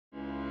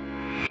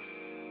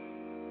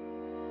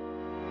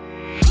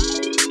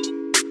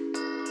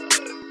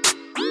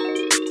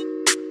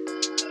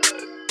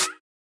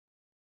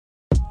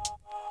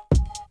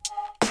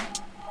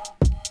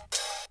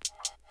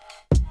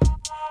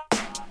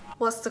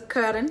What's the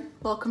curtain?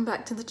 Welcome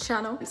back to the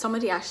channel.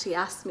 Somebody actually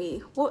asked me,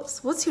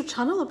 what's your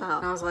channel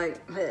about? And I was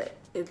like,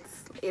 it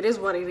is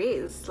what it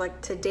is.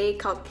 Like today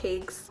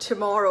cupcakes,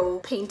 tomorrow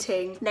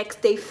painting,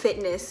 next day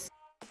fitness.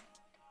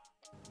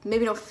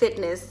 Maybe not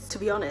fitness, to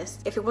be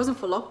honest. If it wasn't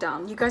for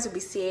lockdown, you guys would be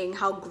seeing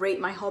how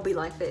great my hobby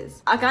life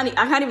is. I can't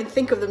even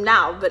think of them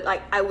now, but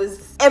like I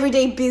was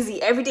everyday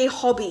busy, everyday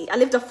hobby. I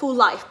lived a full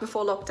life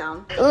before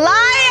lockdown.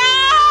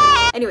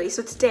 Liar! Anyway,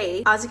 so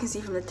today, as you can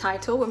see from the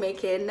title, we're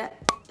making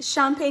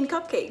champagne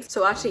cupcakes.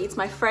 So actually it's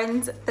my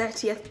friend's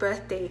 30th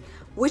birthday,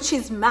 which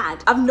is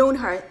mad. I've known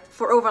her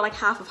for over like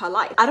half of her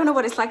life. I don't know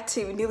what it's like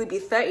to newly be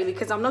 30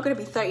 because I'm not gonna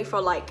be 30 for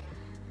like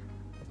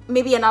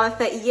maybe another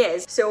 30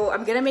 years. So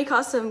I'm gonna make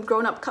us some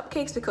grown-up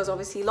cupcakes because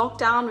obviously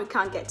lockdown, we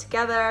can't get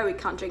together, we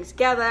can't drink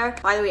together.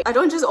 By the way, I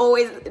don't just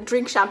always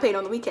drink champagne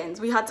on the weekends.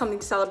 We had something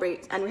to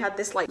celebrate and we had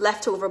this like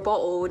leftover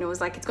bottle and it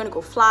was like, it's gonna go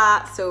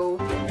flat. So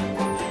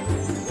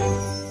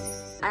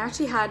I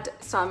actually had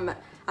some,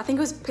 I think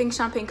it was pink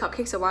champagne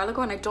cupcakes a while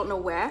ago and I don't know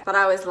where, but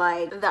I was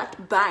like,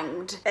 that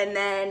banged. And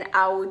then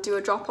I will do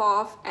a drop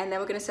off and then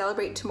we're gonna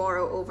celebrate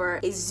tomorrow over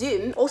a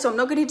Zoom. Also, I'm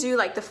not gonna do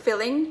like the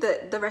filling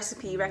that the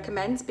recipe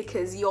recommends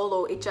because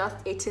YOLO,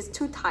 it is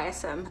too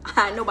tiresome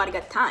and nobody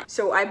got time.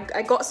 So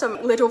I got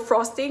some little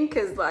frosting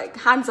because like,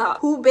 hands up,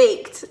 who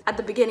baked at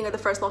the beginning of the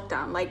first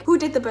lockdown? Like who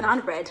did the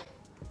banana bread?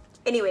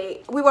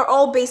 Anyway, we were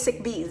all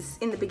basic bees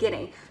in the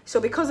beginning. So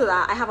because of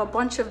that, I have a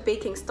bunch of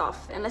baking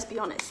stuff. And let's be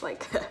honest,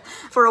 like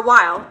for a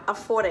while, I've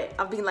fought it.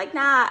 I've been like,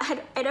 nah,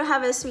 I don't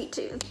have a sweet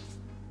tooth.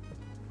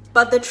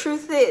 But the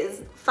truth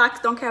is,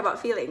 facts don't care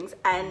about feelings.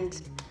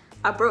 And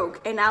I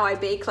broke. And now I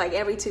bake like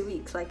every 2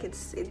 weeks. Like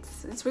it's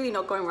really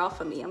not going well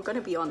for me. I'm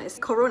gonna be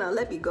honest. Corona,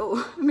 let me go.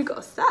 Let me go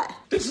outside.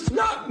 This is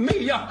not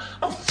me.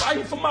 I'm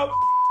fighting for my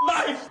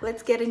life.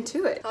 Let's get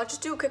into it. I'll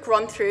just do a quick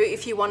run through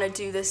if you want to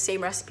do the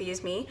same recipe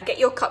as me. Get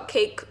your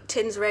cupcake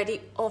tins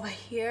ready over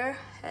here.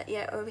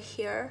 Yeah, over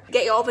here.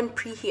 Get your oven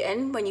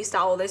preheating when you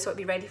start all this so it'll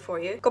be ready for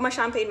you. Got my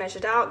champagne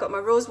measured out, got my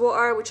rose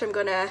water, which I'm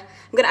gonna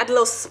add a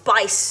little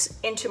spice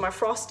into my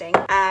frosting.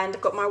 And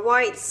I've got my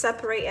whites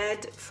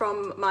separated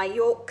from my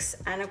yolks,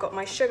 and I've got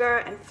my sugar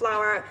and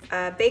flour,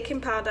 baking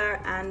powder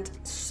and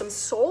some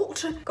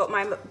salt. Got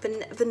my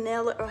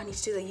vanilla, oh I need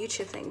to do the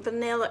YouTube thing,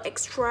 vanilla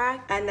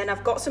extract. And then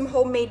I've got some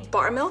homemade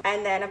buttermilk,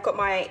 and then I've got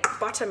my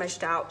butter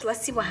measured out. Let's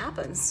see what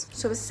happens.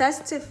 So it says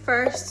to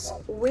first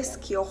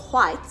whisk your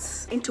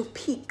whites into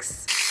peaks.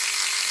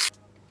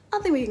 I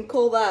think we can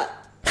call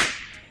that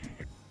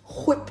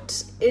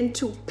whipped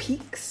into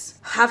peaks.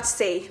 I have to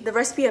say, the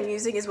recipe I'm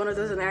using is one of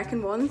those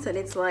American ones, and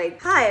it's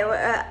like,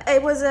 hi,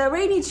 it was a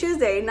rainy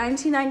Tuesday in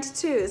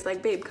 1992. It's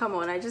like, babe, come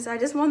on, I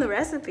just want the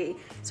recipe.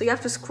 So you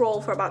have to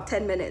scroll for about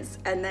 10 minutes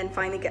and then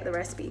finally get the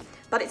recipe.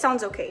 But it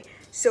sounds okay.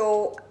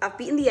 So I've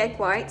beaten the egg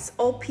whites,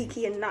 all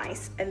peaky and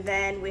nice, and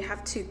then we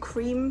have to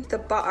cream the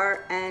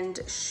butter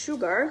and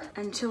sugar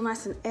until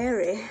nice and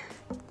airy.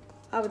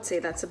 I would say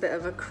that's a bit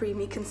of a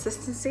creamy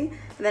consistency,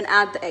 and then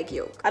add the egg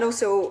yolk. And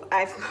also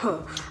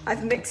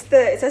I've mixed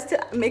it says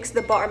to mix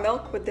the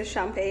buttermilk with the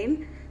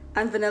champagne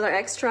and vanilla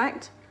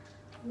extract.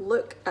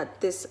 Look at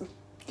this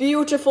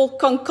beautiful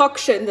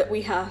concoction that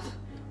we have.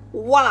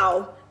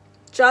 Wow,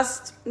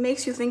 just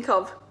makes you think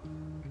of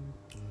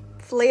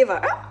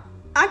flavor.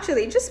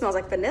 Actually, it just smells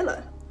like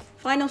vanilla.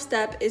 Final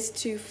step is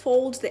to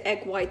fold the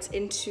egg whites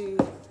into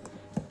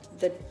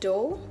the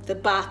dough, the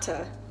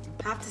batter.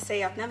 I have to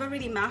say, I've never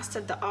really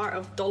mastered the art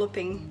of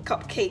dolloping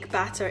cupcake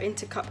batter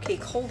into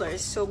cupcake holders,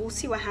 so we'll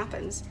see what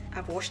happens.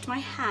 I've washed my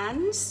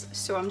hands,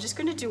 so I'm just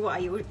gonna do what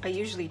I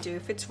usually do.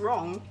 If it's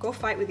wrong, go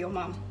fight with your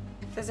mom.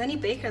 If there's any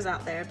bakers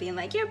out there being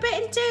like, you're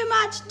putting too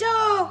much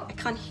dough, I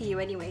can't hear you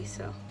anyway,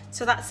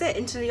 so that's it,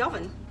 into the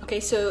oven. Okay,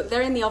 so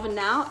they're in the oven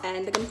now,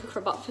 and they're gonna cook for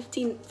about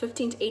 15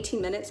 to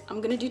 18 minutes. I'm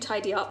gonna do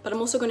tidy up, but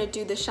I'm also gonna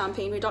do the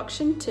champagne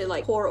reduction to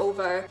like pour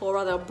over, or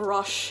rather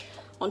brush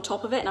on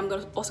top of it, and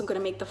I'm also gonna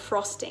make the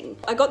frosting.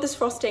 I got this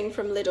frosting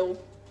from Lidl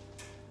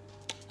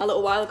a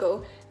little while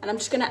ago, and I'm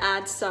just gonna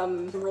add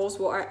some rose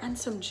water and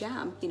some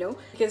jam, you know,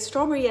 because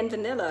strawberry and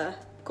vanilla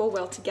go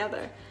well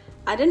together.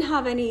 I didn't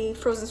have any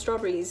frozen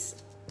strawberries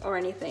or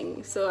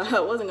anything, so I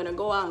wasn't gonna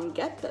go out and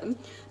get them,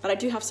 but I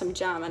do have some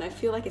jam, and I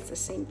feel like it's the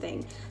same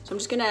thing. So I'm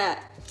just gonna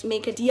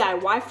make a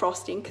DIY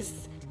frosting,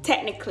 because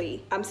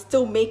technically I'm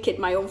still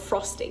making my own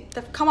frosting.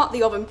 They've come out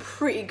the oven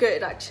pretty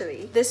good,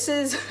 actually. This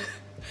is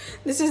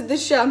the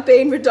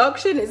champagne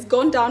reduction. It's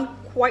gone down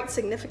quite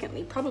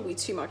significantly, probably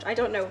too much, I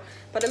don't know,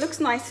 but it looks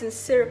nice and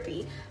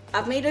syrupy.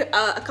 I've made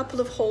a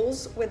couple of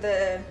holes with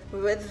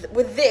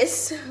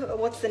this,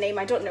 what's the name,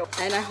 I don't know,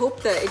 and I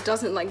hope that it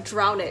doesn't like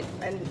drown it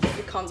and it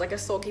becomes like a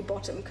soggy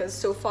bottom, because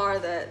so far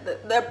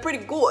they're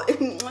pretty good.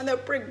 They're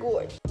pretty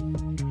good.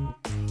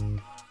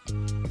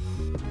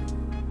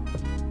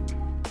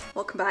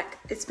 Welcome back.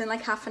 It's been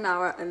like half an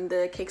hour and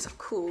the cakes have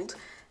cooled,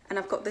 and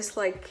I've got this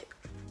like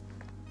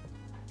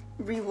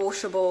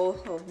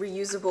rewashable or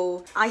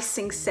reusable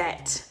icing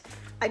set.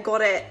 I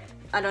got it,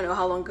 I don't know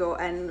how long ago,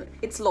 and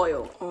it's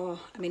loyal. Oh,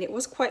 I mean, it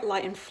was quite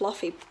light and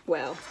fluffy.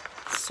 Well,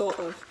 sort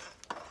of.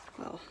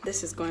 Well,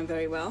 this is going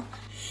very well.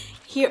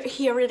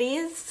 Here it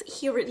is.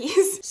 Here it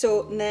is.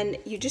 So then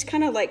you just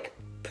kind of like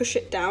push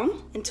it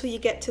down until you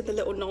get to the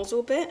little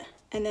nozzle bit.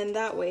 And then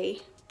that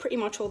way, pretty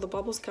much all the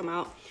bubbles come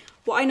out.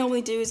 What I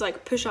normally do is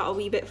like push out a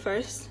wee bit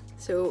first.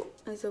 So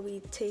as a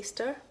wee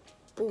taster,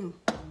 boom.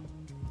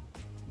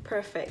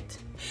 Perfect.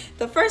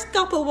 The first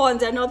couple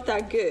ones are not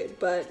that good,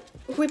 but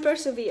we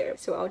persevere.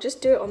 So I'll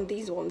just do it on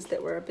these ones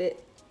that were a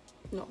bit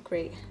not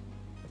great.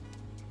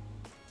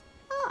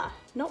 Ah,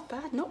 not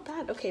bad, not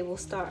bad. Okay, we'll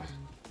start.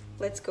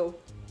 Let's go.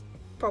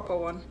 Proper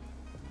one.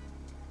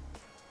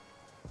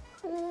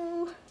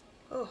 Ooh.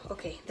 Oh,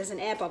 okay, there's an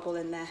air bubble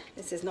in there.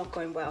 This is not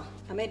going well.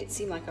 I made it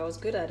seem like I was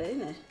good at it,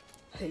 didn't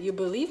I? You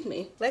believe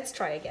me? Let's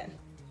try again.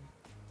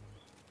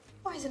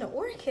 Why isn't it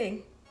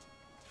working?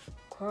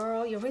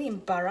 Girl, you really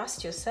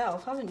embarrassed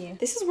yourself, haven't you?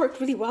 This has worked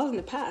really well in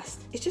the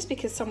past. It's just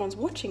because someone's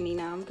watching me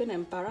now, I'm gonna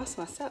embarrass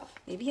myself.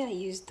 Maybe I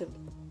used the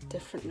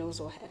different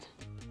nozzle head.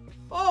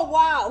 Oh,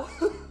 wow!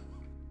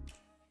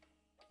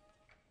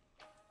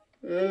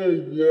 Oh,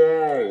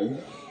 wow.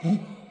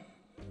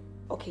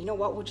 Okay, you know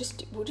what? We'll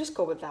just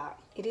go with that.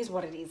 It is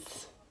what it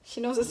is. She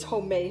knows it's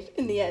homemade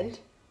in the end.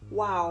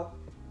 Wow.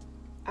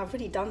 I've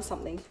really done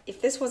something.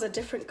 If this was a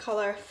different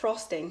color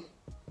frosting,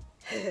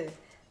 I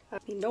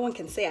mean, no one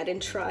can say I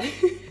didn't try.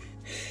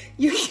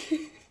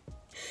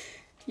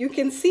 You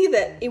can see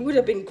that it would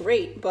have been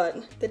great,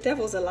 but the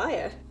devil's a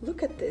liar.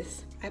 Look at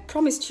this. I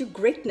promised you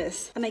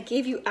greatness and I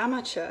gave you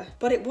amateur,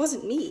 but it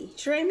wasn't me.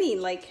 Sure, I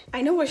mean, like,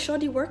 I know a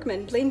shoddy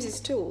workman blames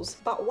his tools,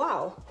 but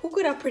wow, who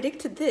could have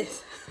predicted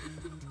this?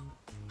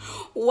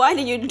 Why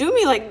did you do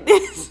me like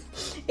this?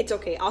 It's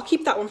okay, I'll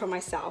keep that one for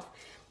myself.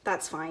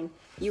 That's fine.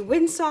 You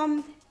win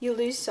some, you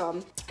lose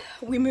some.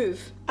 We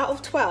move. Out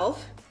of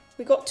 12,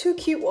 we got 2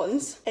 cute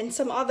ones and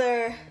some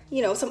other,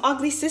 you know, some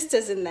ugly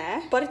sisters in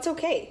there, but it's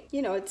okay.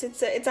 You know,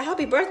 it's a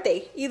happy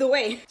birthday either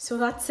way. So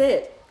that's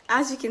it.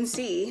 As you can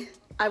see,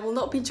 I will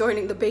not be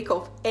joining the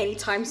bake-off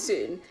anytime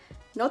soon.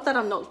 Not that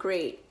I'm not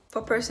great,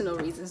 for personal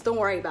reasons, don't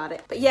worry about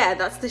it. But yeah,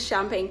 that's the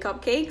champagne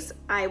cupcakes.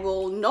 I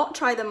will not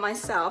try them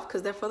myself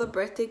because they're for the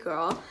birthday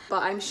girl,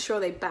 but I'm sure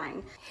they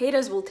bang.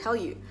 Haters will tell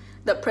you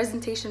that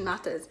presentation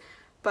matters,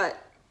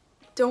 but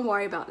don't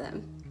worry about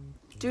them.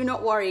 Do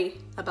not worry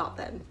about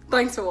them.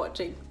 Thanks for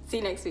watching. See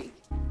you next week.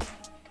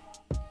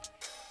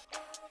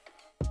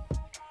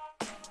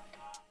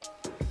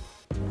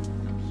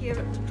 I'm here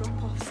at the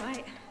drop-off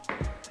site.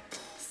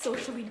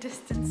 Socially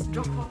distanced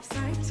drop-off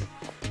site.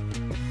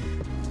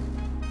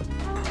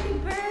 Happy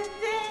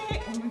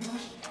birthday! Oh my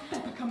gosh,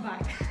 Peppa, come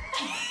back.